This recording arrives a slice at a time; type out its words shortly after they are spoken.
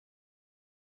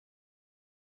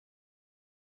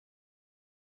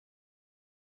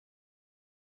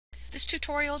This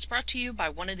tutorial is brought to you by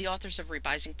one of the authors of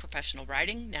Revising Professional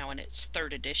Writing, now in its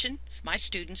 3rd edition. My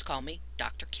students call me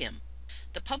Dr. Kim.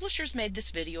 The publishers made this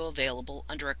video available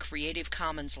under a Creative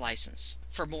Commons license.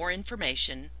 For more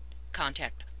information,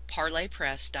 contact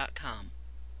parlaypress.com.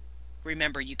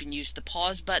 Remember, you can use the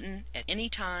pause button at any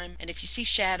time, and if you see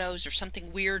shadows or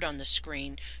something weird on the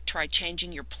screen, try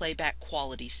changing your playback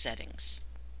quality settings.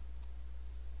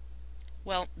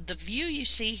 Well, the view you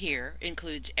see here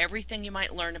includes everything you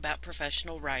might learn about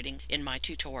professional writing in my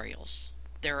tutorials.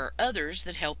 There are others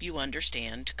that help you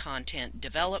understand content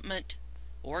development,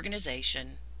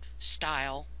 organization,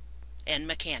 style, and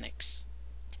mechanics,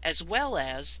 as well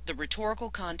as the rhetorical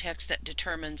context that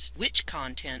determines which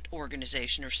content,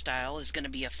 organization, or style is going to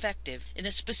be effective in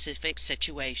a specific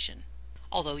situation.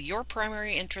 Although your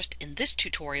primary interest in this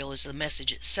tutorial is the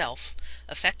message itself,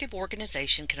 effective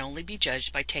organization can only be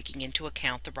judged by taking into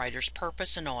account the writer's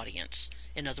purpose and audience,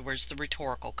 in other words, the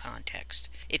rhetorical context.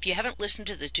 If you haven't listened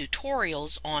to the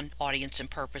tutorials on audience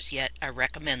and purpose yet, I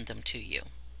recommend them to you.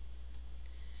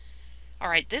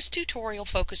 Alright, this tutorial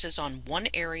focuses on one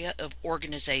area of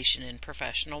organization in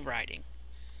professional writing: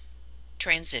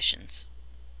 transitions.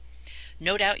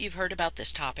 No doubt you've heard about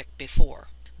this topic before,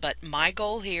 but my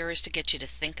goal here is to get you to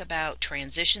think about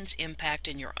transitions' impact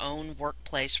in your own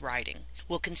workplace writing.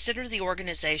 We'll consider the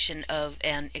organization of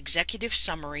an executive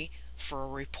summary for a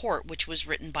report which was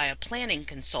written by a planning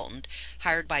consultant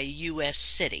hired by a U.S.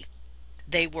 city.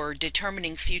 They were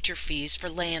determining future fees for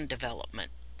land development.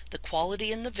 The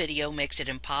quality in the video makes it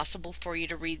impossible for you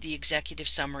to read the executive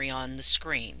summary on the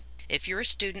screen. If you're a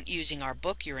student using our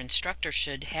book, your instructor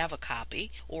should have a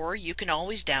copy, or you can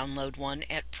always download one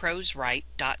at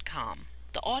proswrite.com.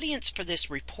 The audience for this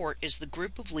report is the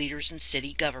group of leaders in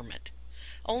city government.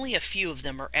 Only a few of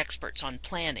them are experts on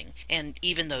planning, and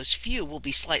even those few will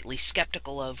be slightly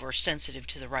skeptical of or sensitive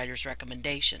to the writer's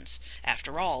recommendations.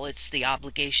 After all, it's the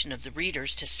obligation of the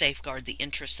readers to safeguard the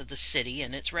interests of the city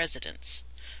and its residents.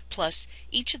 Plus,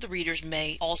 each of the readers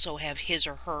may also have his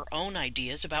or her own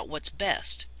ideas about what's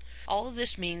best. All of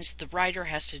this means the writer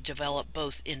has to develop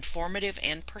both informative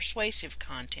and persuasive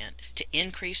content to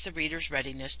increase the reader's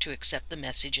readiness to accept the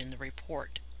message in the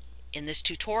report. In this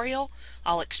tutorial,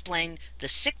 I'll explain the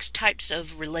 6 types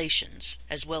of relations,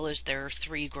 as well as their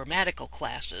 3 grammatical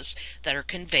classes that are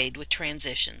conveyed with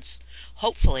transitions.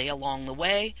 Hopefully, along the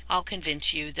way, I'll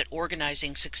convince you that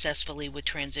organizing successfully with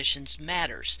transitions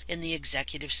matters in the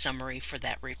executive summary for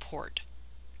that report.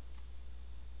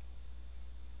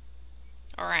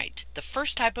 Alright, the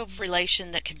first type of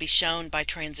relation that can be shown by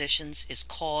transitions is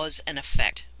cause and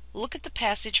effect. Look at the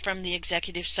passage from the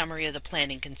executive summary of the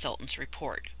planning consultant's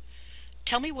report.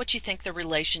 Tell me what you think the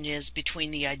relation is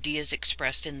between the ideas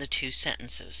expressed in the 2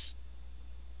 sentences.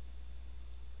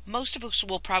 Most of us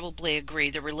will probably agree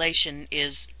the relation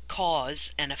is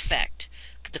cause and effect.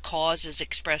 The cause is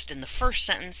expressed in the first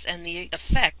sentence and the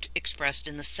effect expressed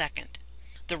in the second.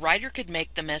 The writer could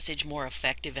make the message more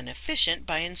effective and efficient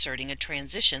by inserting a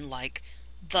transition like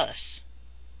thus.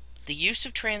 The use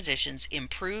of transitions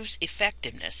improves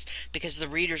effectiveness because the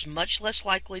reader's much less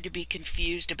likely to be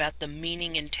confused about the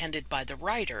meaning intended by the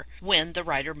writer when the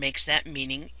writer makes that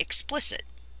meaning explicit.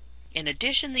 In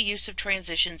addition, the use of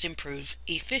transitions improves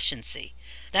efficiency.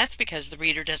 That's because the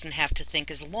reader doesn't have to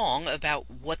think as long about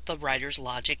what the writer's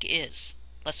logic is.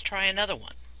 Let's try another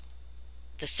one.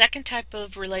 The second type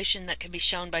of relation that can be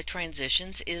shown by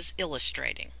transitions is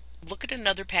illustrating. Look at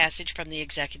another passage from the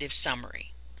executive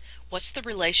summary. What's the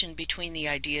relation between the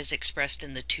ideas expressed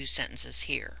in the 2 sentences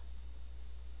here?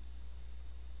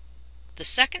 The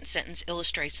second sentence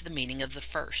illustrates the meaning of the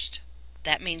first.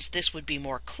 That means this would be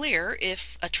more clear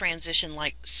if a transition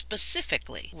like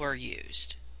specifically were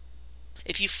used.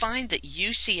 If you find that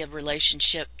you see a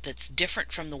relationship that's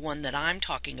different from the one that I'm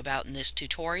talking about in this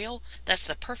tutorial, that's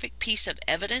the perfect piece of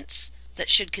evidence that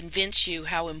should convince you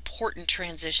how important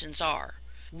transitions are.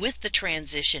 With the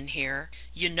transition here,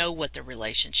 you know what the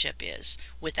relationship is.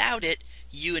 Without it,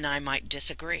 you and I might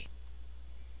disagree.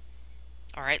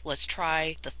 Alright, let's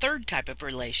try the third type of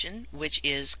relation, which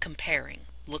is comparing.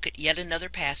 Look at yet another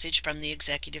passage from the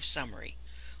executive summary.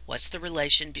 What's the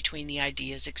relation between the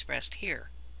ideas expressed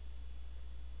here?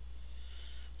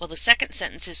 Well, the second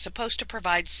sentence is supposed to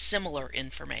provide similar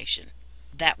information.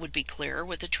 That would be clearer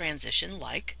with a transition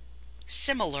like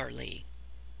similarly.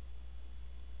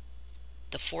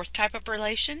 The fourth type of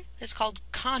relation is called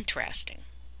contrasting.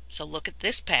 So look at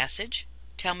this passage.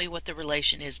 Tell me what the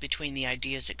relation is between the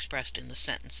ideas expressed in the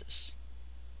sentences.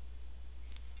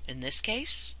 In this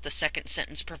case, the second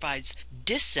sentence provides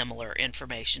dissimilar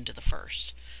information to the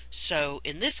first. So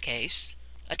in this case,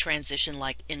 a transition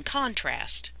like in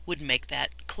contrast would make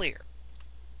that clear.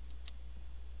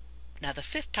 Now, the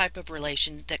fifth type of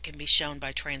relation that can be shown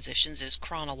by transitions is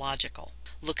chronological.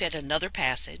 Look at another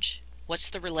passage. What's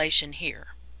the relation here?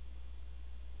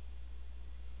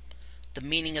 The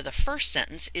meaning of the first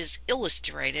sentence is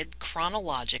illustrated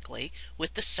chronologically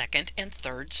with the second and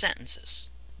third sentences.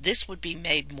 This would be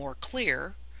made more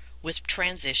clear with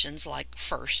transitions like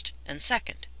first and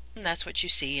second, and that's what you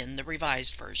see in the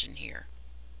revised version here.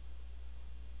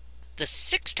 The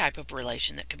sixth type of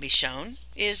relation that can be shown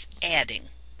is adding.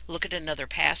 Look at another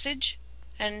passage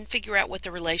and figure out what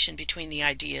the relation between the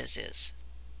ideas is.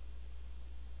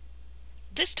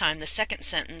 This time the second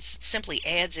sentence simply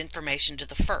adds information to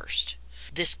the first.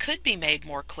 This could be made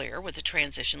more clear with a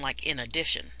transition like in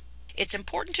addition. It's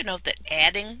important to note that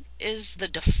adding is the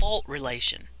default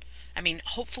relation.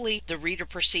 Hopefully the reader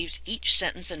perceives each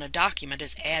sentence in a document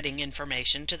as adding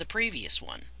information to the previous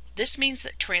one. This means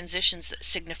that transitions that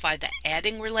signify the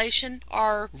adding relation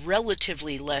are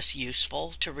relatively less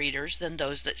useful to readers than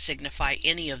those that signify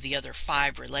any of the other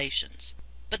 5 relations,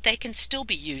 but they can still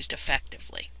be used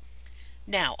effectively.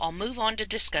 Now, I'll move on to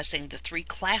discussing the 3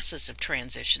 classes of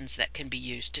transitions that can be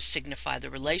used to signify the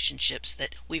relationships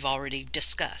that we've already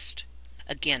discussed.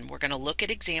 Again, we're going to look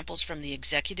at examples from the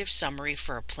executive summary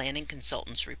for a planning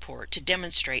consultant's report to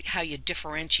demonstrate how you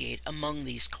differentiate among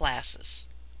these classes.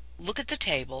 Look at the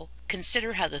table.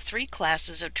 Consider how the 3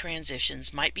 classes of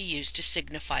transitions might be used to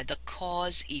signify the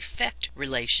cause-effect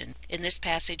relation in this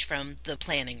passage from the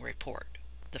planning report.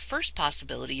 The first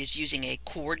possibility is using a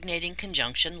coordinating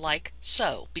conjunction like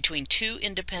so between 2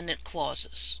 independent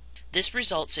clauses. This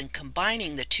results in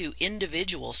combining the 2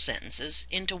 individual sentences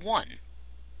into one.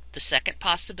 The second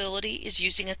possibility is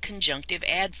using a conjunctive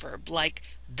adverb like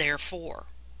therefore.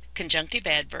 Conjunctive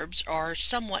adverbs are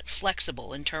somewhat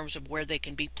flexible in terms of where they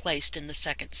can be placed in the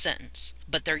second sentence,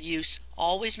 but their use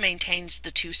always maintains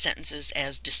the 2 sentences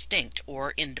as distinct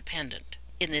or independent.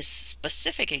 In this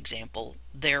specific example,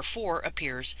 therefore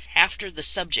appears after the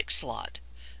subject slot.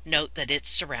 Note that it's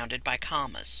surrounded by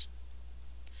commas.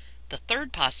 The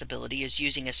third possibility is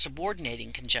using a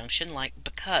subordinating conjunction like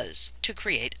because to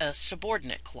create a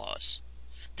subordinate clause.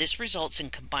 This results in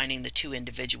combining the 2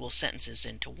 individual sentences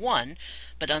into one,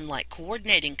 but unlike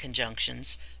coordinating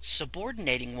conjunctions,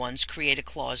 subordinating ones create a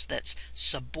clause that's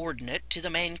subordinate to the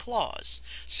main clause.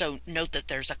 So note that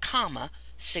there's a comma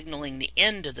signaling the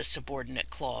end of the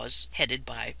subordinate clause headed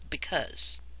by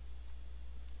because.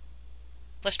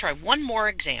 Let's try one more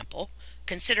example.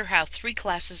 Consider how 3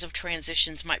 classes of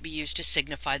transitions might be used to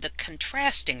signify the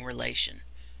contrasting relation.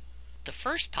 The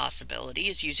first possibility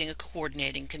is using a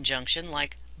coordinating conjunction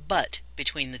like but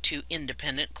between the 2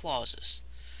 independent clauses.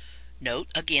 Note,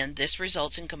 again, this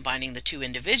results in combining the 2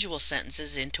 individual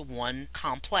sentences into one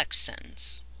complex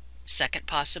sentence. Second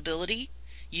possibility,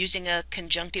 using a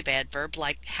conjunctive adverb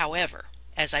like however.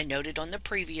 As I noted on the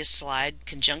previous slide,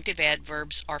 conjunctive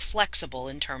adverbs are flexible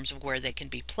in terms of where they can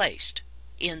be placed.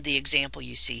 In the example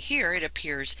you see here, it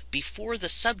appears before the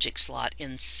subject slot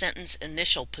in sentence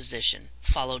initial position,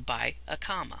 followed by a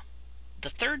comma. The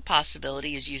third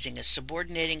possibility is using a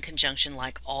subordinating conjunction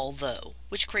like although,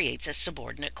 which creates a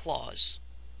subordinate clause.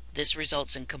 This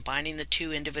results in combining the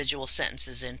 2 individual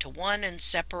sentences into one and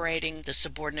separating the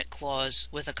subordinate clause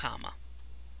with a comma.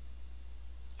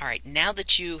 Alright, now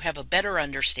that you have a better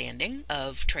understanding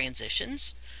of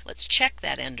transitions, let's check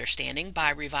that understanding by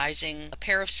revising a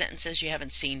pair of sentences you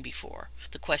haven't seen before.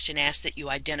 The question asks that you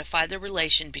identify the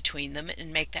relation between them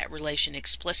and make that relation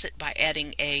explicit by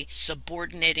adding a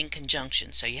subordinating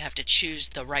conjunction, so you have to choose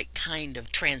the right kind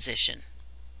of transition.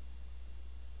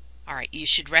 Alright, you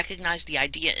should recognize the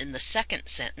idea in the second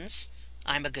sentence,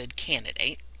 I'm a good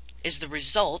candidate, is the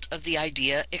result of the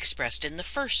idea expressed in the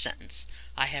first sentence,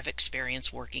 I have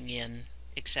experience working in,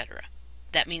 etc.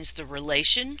 That means the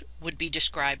relation would be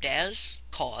described as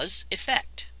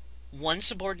cause-effect. One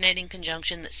subordinating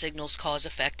conjunction that signals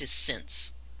cause-effect is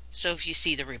since. So if you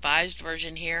see the revised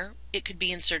version here, it could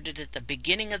be inserted at the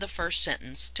beginning of the first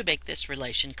sentence to make this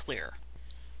relation clearer.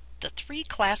 The 3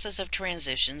 classes of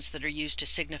transitions that are used to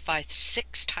signify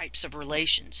 6 types of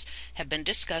relations have been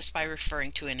discussed by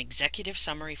referring to an executive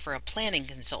summary for a planning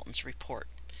consultant's report.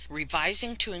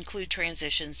 Revising to include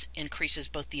transitions increases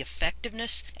both the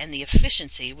effectiveness and the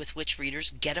efficiency with which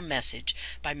readers get a message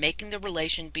by making the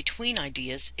relation between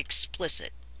ideas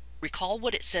explicit. Recall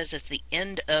what it says at the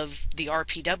end of the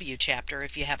RPW chapter,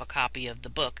 if you have a copy of the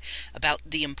book, about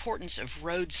the importance of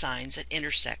road signs at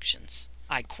intersections.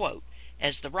 I quote,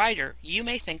 "As the writer, you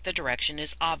may think the direction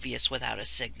is obvious without a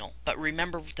signal, but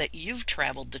remember that you've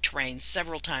traveled the terrain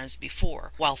several times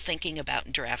before while thinking about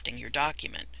and drafting your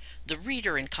document. The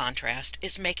reader, in contrast,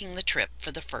 is making the trip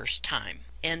for the first time."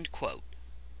 End quote.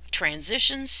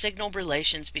 Transitions signal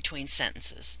relations between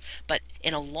sentences, but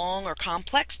in a long or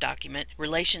complex document,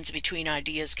 relations between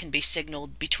ideas can be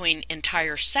signaled between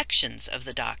entire sections of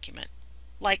the document,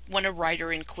 like when a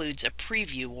writer includes a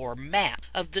preview or map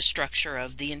of the structure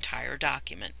of the entire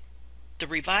document. The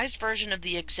revised version of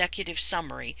the executive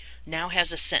summary now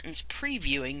has a sentence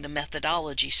previewing the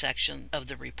methodology section of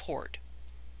the report.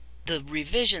 The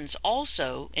revisions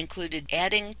also included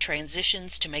adding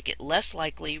transitions to make it less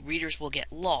likely readers will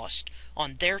get lost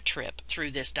on their trip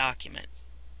through this document.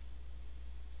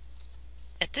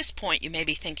 At this point, you may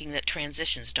be thinking that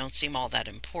transitions don't seem all that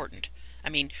important. I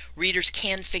mean, readers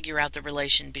can figure out the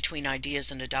relation between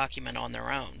ideas in a document on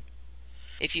their own.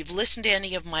 If you've listened to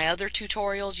any of my other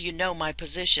tutorials, you know my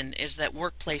position is that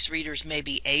workplace readers may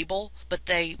be able, but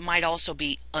they might also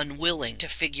be unwilling to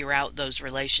figure out those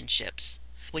relationships.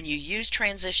 When you use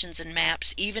transitions and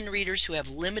maps, even readers who have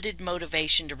limited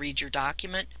motivation to read your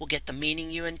document will get the meaning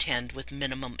you intend with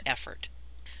minimum effort.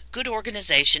 Good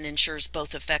organization ensures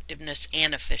both effectiveness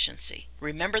and efficiency.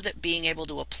 Remember that being able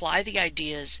to apply the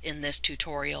ideas in this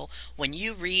tutorial when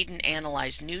you read and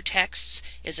analyze new texts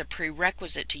is a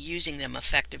prerequisite to using them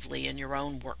effectively in your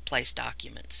own workplace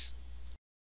documents.